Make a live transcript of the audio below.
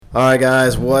All right,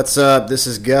 guys, what's up? This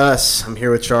is Gus. I'm here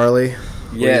with Charlie.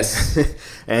 Yes.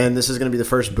 And this is going to be the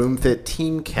first BoomFit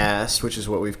Teamcast, which is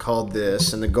what we've called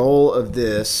this. And the goal of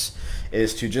this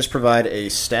is to just provide a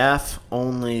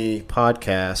staff-only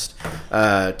podcast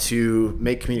to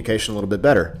make communication a little bit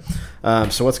better.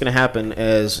 So what's going to happen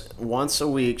is once a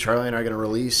week, Charlie and I are going to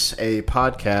release a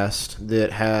podcast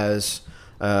that has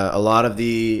a lot of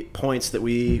the points that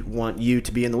we want you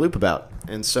to be in the loop about.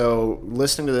 And so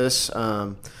listening to this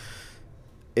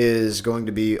is going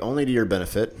to be only to your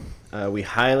benefit. We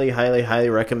highly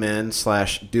recommend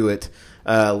 / do it.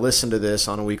 Listen to this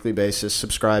on a weekly basis.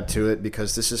 Subscribe to it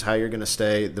because this is how you're going to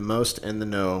stay the most in the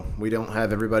know. We don't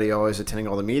have everybody always attending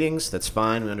all the meetings. That's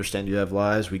fine. We understand you have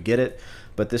lives. We get it.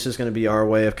 But this is going to be our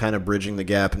way of kind of bridging the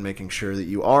gap and making sure that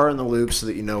you are in the loop so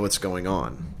that you know what's going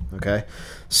on. Okay?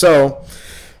 So,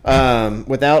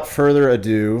 without further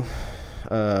ado,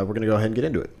 we're going to go ahead and get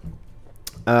into it.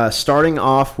 Starting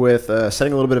off with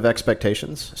setting a little bit of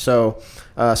expectations. So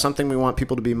something we want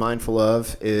people to be mindful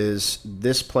of is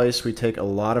this place we take a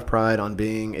lot of pride on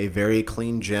being a very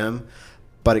clean gym,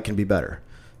 but it can be better.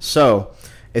 So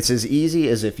it's as easy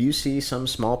as if you see some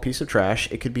small piece of trash,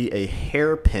 it could be a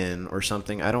hairpin or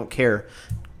something, I don't care.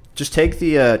 Just take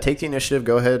the initiative,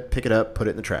 go ahead, pick it up, put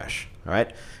it in the trash. All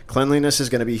right? Cleanliness is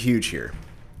going to be huge here.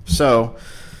 So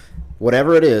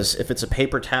whatever it is, if it's a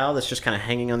paper towel that's just kind of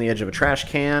hanging on the edge of a trash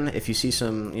can, if you see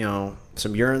some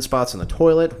urine spots in the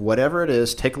toilet, whatever it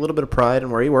is, take a little bit of pride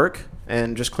in where you work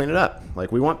and just clean it up.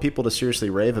 Like, we want people to seriously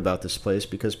rave about this place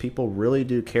because people really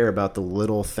do care about the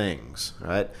little things,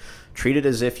 right? Treat it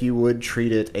as if you would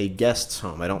treat it a guest's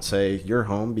home. I don't say your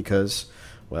home because,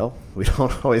 well, we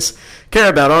don't always care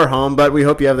about our home, but we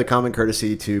hope you have the common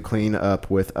courtesy to clean up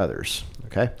with others,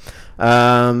 okay?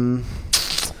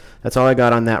 That's all I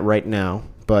got on that right now,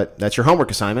 but that's your homework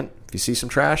assignment. If you see some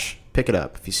trash, pick it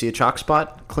up. If you see a chalk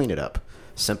spot, clean it up.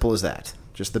 Simple as that.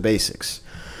 Just the basics.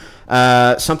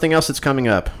 Something else that's coming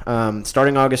up.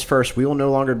 Starting August 1st, we will no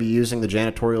longer be using the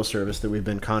janitorial service that we've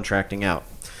been contracting out.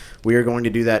 We are going to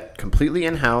do that completely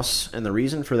in-house, and the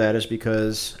reason for that is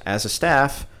because, as a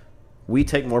staff, we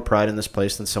take more pride in this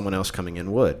place than someone else coming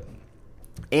in would.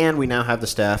 And we now have the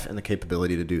staff and the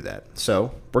capability to do that.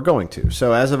 So we're going to.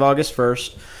 So as of August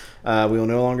 1st, we will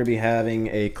no longer be having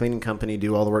a cleaning company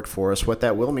do all the work for us. What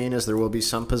that will mean is there will be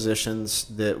some positions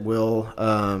that will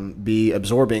be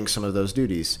absorbing some of those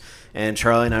duties. And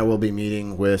Charlie and I will be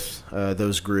meeting with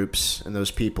those groups and those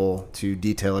people to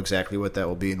detail exactly what that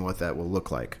will be and what that will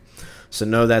look like. So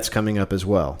know that's coming up as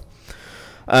well.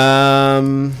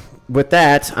 With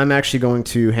that, I'm actually going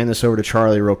to hand this over to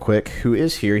Charlie real quick, who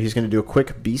is here. He's going to do a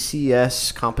quick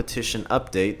BCS competition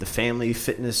update, the Family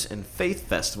Fitness and Faith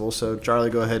Festival. So, Charlie,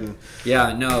 go ahead and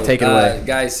take it away.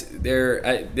 Guys,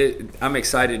 I'm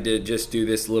excited to just do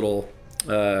this little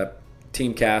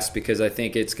team cast because I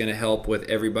think it's going to help with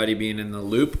everybody being in the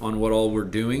loop on what all we're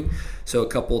doing. So a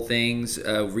couple things.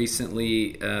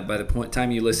 Recently, by the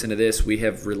time you listen to this, we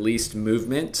have released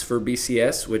movements for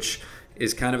BCS, which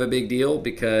is kind of a big deal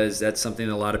because that's something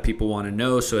a lot of people want to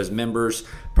know. So as members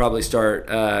probably start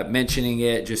mentioning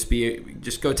it, just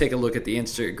go take a look at the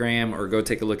Instagram or go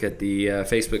take a look at the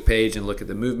Facebook page and look at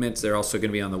the movements. They're also going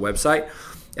to be on the website.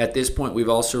 At this point, we've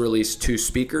also released 2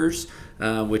 speakers,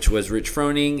 which was Rich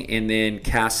Froning and then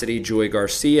Cassidy Joy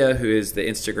Garcia, who is the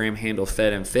Instagram handle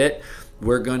Fed and Fit.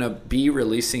 We're going to be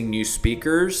releasing new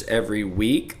speakers every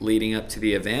week leading up to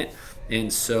the event.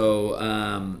 And so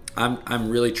I'm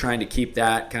really trying to keep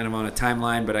that kind of on a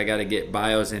timeline, but I got to get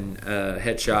bios and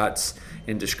headshots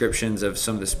and descriptions of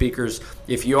some of the speakers.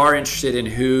 If you are interested in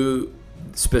who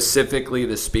specifically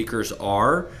the speakers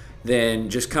are, then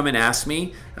just come and ask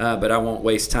me, but I won't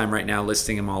waste time right now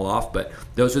listing them all off. But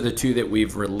those are the 2 that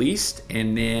we've released.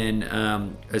 And then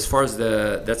as far as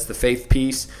that's the faith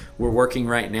piece, we're working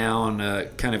right now on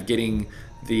kind of getting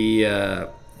the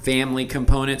family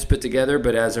components put together,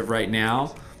 but as of right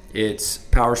now, it's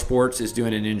Power Sports is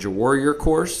doing a Ninja Warrior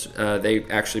course. They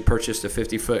actually purchased a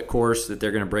 50-foot course that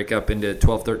they're going to break up into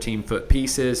 12, 13-foot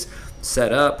pieces,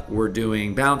 set up. We're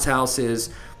doing bounce houses.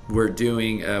 We're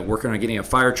doing working on getting a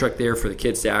fire truck there for the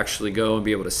kids to actually go and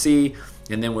be able to see.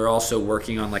 And then we're also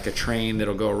working on like a train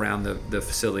that'll go around the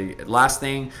facility. Last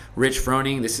thing, Rich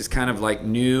Froning, this is kind of like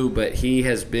new, but he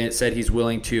has said he's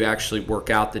willing to actually work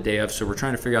out the day of. So we're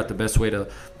trying to figure out the best way to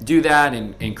do that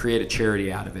and create a charity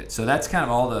out of it. So that's kind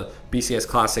of all the BCS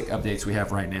Classic updates we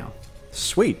have right now.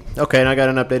 Sweet. Okay, and I got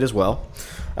an update as well.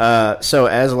 So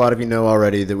as a lot of you know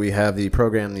already, that we have the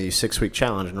program, the 6-week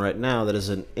challenge, and right now that is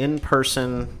an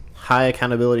in-person high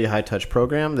accountability, high touch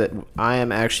program that I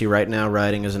am actually right now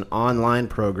writing as an online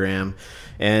program.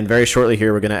 And very shortly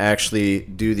here, we're going to actually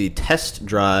do the test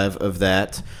drive of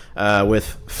that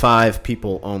with 5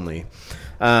 people only.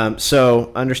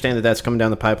 So understand that that's coming down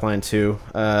the pipeline too.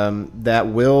 That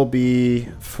will be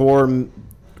for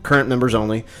current members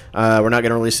only. We're not going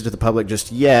to release it to the public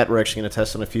just yet. We're actually going to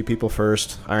test on a few people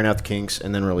first, iron out the kinks,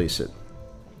 and then release it.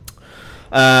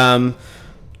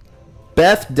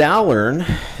 Beth Dowlearn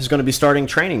is going to be starting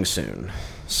training soon.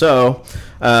 So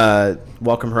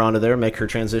welcome her onto there, make her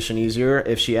transition easier.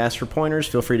 If she asks for pointers,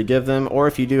 feel free to give them. Or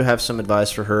if you do have some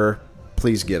advice for her,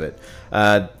 please give it.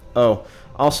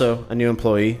 Also, a new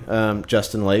employee,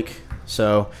 Justin Lake.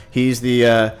 So he's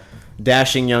the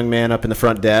dashing young man up in the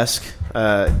front desk.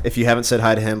 If you haven't said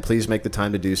hi to him, please make the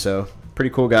time to do so.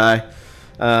 Pretty cool guy.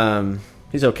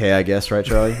 He's okay, I guess, right,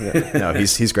 Charlie? Yeah. No,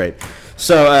 he's great.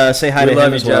 So say hi to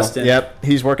him as well. Justin. Yep,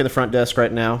 he's working the front desk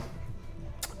right now.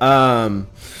 Kind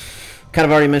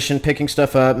of already mentioned picking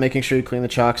stuff up, making sure you clean the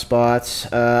chalk spots.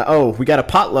 We got a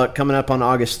potluck coming up on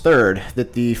August 3rd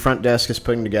that the front desk is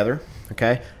putting together.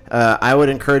 Okay, I would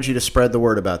encourage you to spread the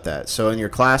word about that. So in your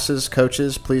classes,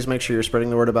 coaches, please make sure you're spreading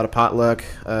the word about a potluck.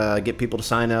 Get people to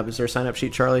sign up. Is there a sign-up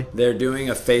sheet, Charlie? They're doing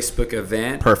a Facebook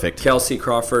event. Perfect. Kelsey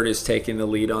Crawford is taking the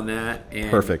lead on that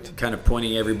and Perfect. kind of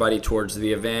pointing everybody towards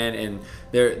the event. And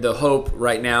the hope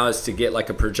right now is to get like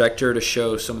a projector to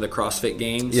show some of the CrossFit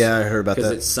games. Yeah, I heard about that.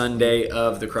 Because it's Sunday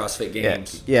of the CrossFit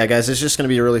games. Yeah, guys, it's just going to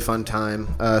be a really fun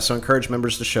time. So encourage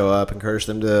members to show up, encourage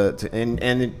them to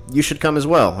and you should come as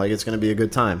well. Like, it's going to be a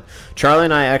good time. Charlie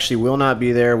and I actually will not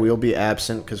be there. We'll be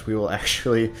absent because we will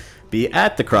actually be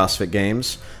at the CrossFit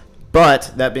games.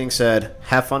 But that being said,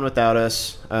 have fun without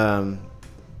us.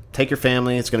 Take your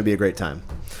family. It's going to be a great time.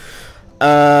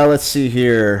 Let's see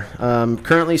here.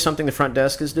 Currently, something the front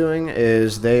desk is doing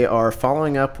is they are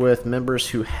following up with members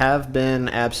who have been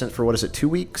absent for, 2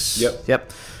 weeks?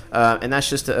 Yep. And that's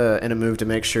just in a move to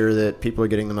make sure that people are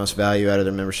getting the most value out of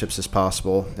their memberships as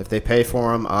possible. If they pay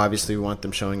for them, obviously we want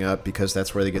them showing up because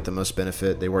that's where they get the most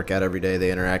benefit. They work out every day,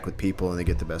 they interact with people, and they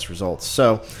get the best results.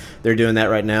 So they're doing that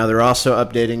right now. They're also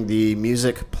updating the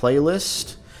music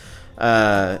playlist.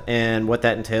 And what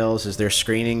that entails is they're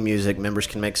screening music. Members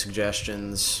can make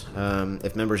suggestions.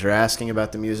 If members are asking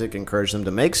about the music, encourage them to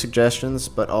make suggestions,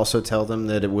 but also tell them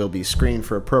that it will be screened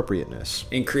for appropriateness.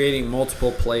 In creating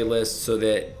multiple playlists so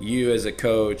that you as a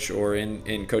coach or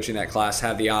in coaching that class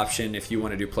have the option if you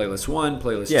want to do playlist 1,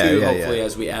 playlist 2. Hopefully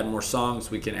as we add more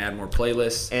songs, we can add more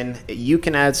playlists. And you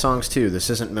can add songs too. This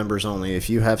isn't members only.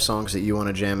 If you have songs that you want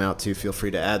to jam out to, feel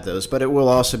free to add those. But it will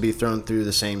also be thrown through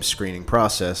the same screening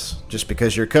process. Just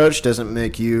because you're coach doesn't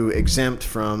make you exempt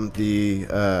from the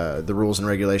rules and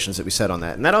regulations that we set on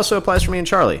that. And that also applies for me and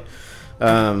Charlie.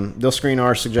 They'll screen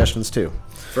our suggestions too.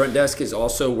 Front desk is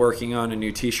also working on a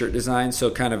new t-shirt design,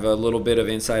 so kind of a little bit of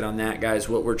insight on that, guys.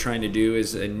 What we're trying to do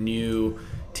is a new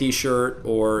t-shirt,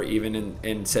 or even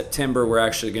in September we're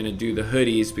actually going to do the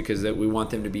hoodies because we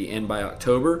want them to be in by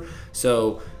October.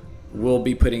 So we'll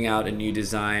be putting out a new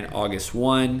design August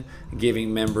 1,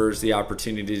 giving members the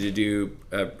opportunity to do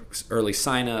early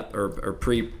sign up or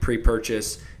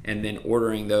pre-purchase, and then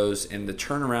ordering those. And the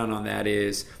turnaround on that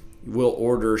is we'll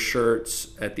order shirts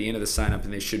at the end of the sign up,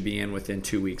 and they should be in within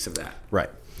 2 weeks of that. Right.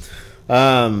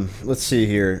 Let's see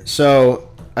here. So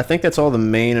I think that's all the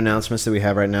main announcements that we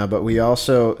have right now, but we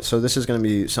also, so this is going to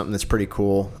be something that's pretty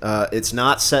cool. It's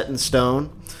not set in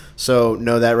stone. So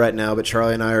know that right now, but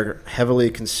Charlie and I are heavily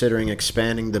considering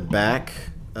expanding the back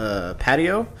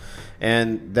patio,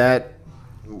 and that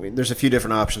there's a few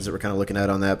different options that we're kind of looking at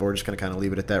on that, but we're just going to kind of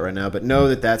leave it at that right now. But know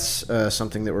that that's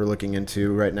something that we're looking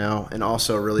into right now, and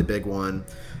also a really big one,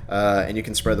 and you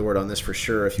can spread the word on this for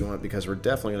sure if you want, because we're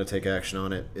definitely going to take action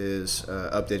on it, is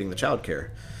updating the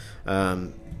childcare.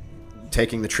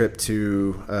 Taking the trip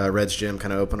to Red's Gym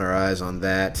kind of opened our eyes on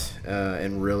that,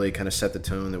 and really kind of set the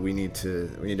tone that we need to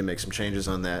make some changes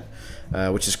on that,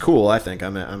 which is cool. I think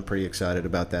I'm pretty excited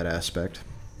about that aspect.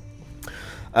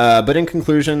 But in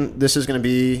conclusion, this is going to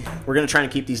be, we're going to try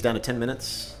and keep these down to 10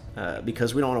 minutes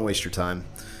because we don't want to waste your time.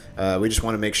 We just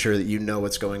want to make sure that you know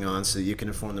what's going on so that you can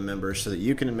inform the members, so that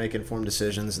you can make informed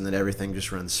decisions, and that everything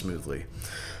just runs smoothly.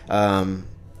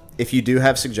 If you do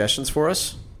have suggestions for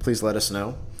us, please let us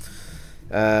know.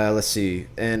 Let's see.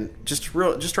 And just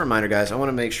a reminder, guys, I want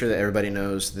to make sure that everybody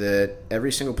knows that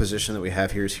every single position that we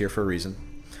have here is here for a reason.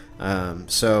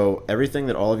 So everything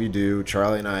that all of you do,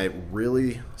 Charlie and I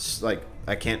really,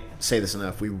 I can't say this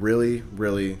enough, we really,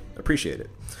 really appreciate it.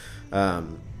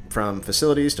 From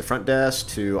facilities to front desk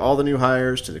to all the new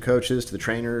hires to the coaches to the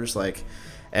trainers,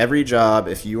 every job,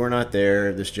 if you are not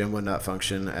there, this gym would not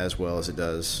function as well as it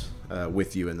does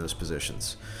with you in those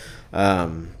positions.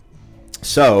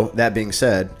 So that being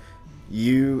said,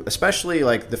 you, especially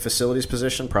like the facilities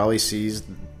position, probably sees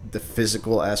the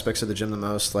physical aspects of the gym the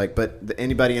most. Like, but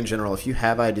anybody in general, if you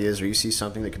have ideas or you see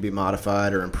something that could be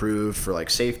modified or improved for like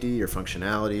safety or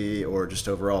functionality or just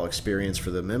overall experience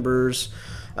for the members,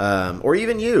 or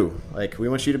even you, like we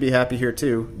want you to be happy here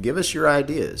too. Give us your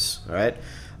ideas, all right?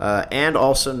 And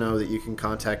also know that you can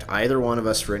contact either one of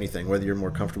us for anything, whether you're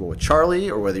more comfortable with Charlie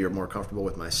or whether you're more comfortable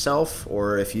with myself,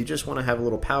 or if you just want to have a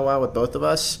little powwow with both of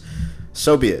us,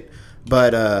 so be it.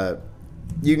 But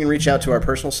you can reach out to our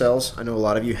personal cells. I know a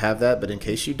lot of you have that, but in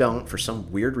case you don't, for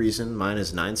some weird reason, mine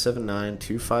is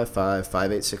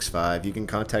 979-255-5865. You can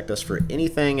contact us for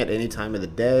anything at any time of the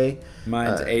day.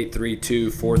 Mine's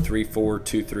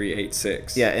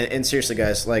 832-434-2386. Yeah, and seriously,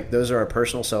 guys, like those are our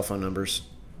personal cell phone numbers.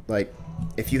 Like,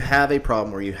 if you have a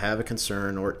problem or you have a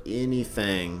concern or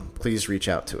anything, please reach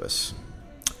out to us.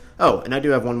 Oh, and I do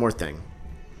have one more thing.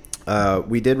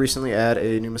 We did recently add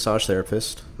a new massage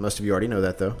therapist. Most of you already know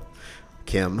that, though.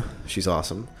 Kim. She's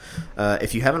awesome.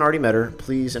 If you haven't already met her,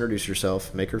 please introduce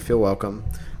yourself. Make her feel welcome.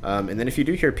 And then if you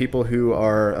do hear people who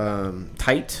are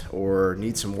tight or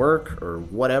need some work or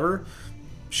whatever,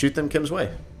 shoot them Kim's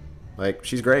way. Like,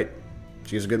 she's great.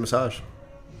 She gives a good massage.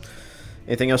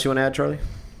 Anything else you want to add, Charlie?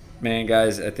 Man,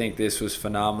 guys, I think this was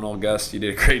phenomenal. Gus, you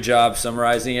did a great job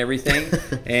summarizing everything.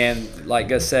 And like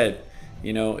Gus said,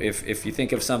 you know, if you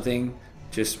think of something,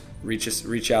 just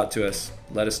reach out to us.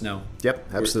 Let us know.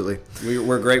 Yep, absolutely.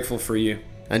 We're grateful for you.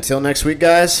 Until next week,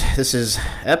 guys, this is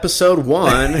episode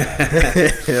 1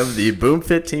 of the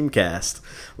BoomFit Teamcast.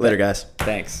 Later, guys.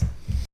 Thanks.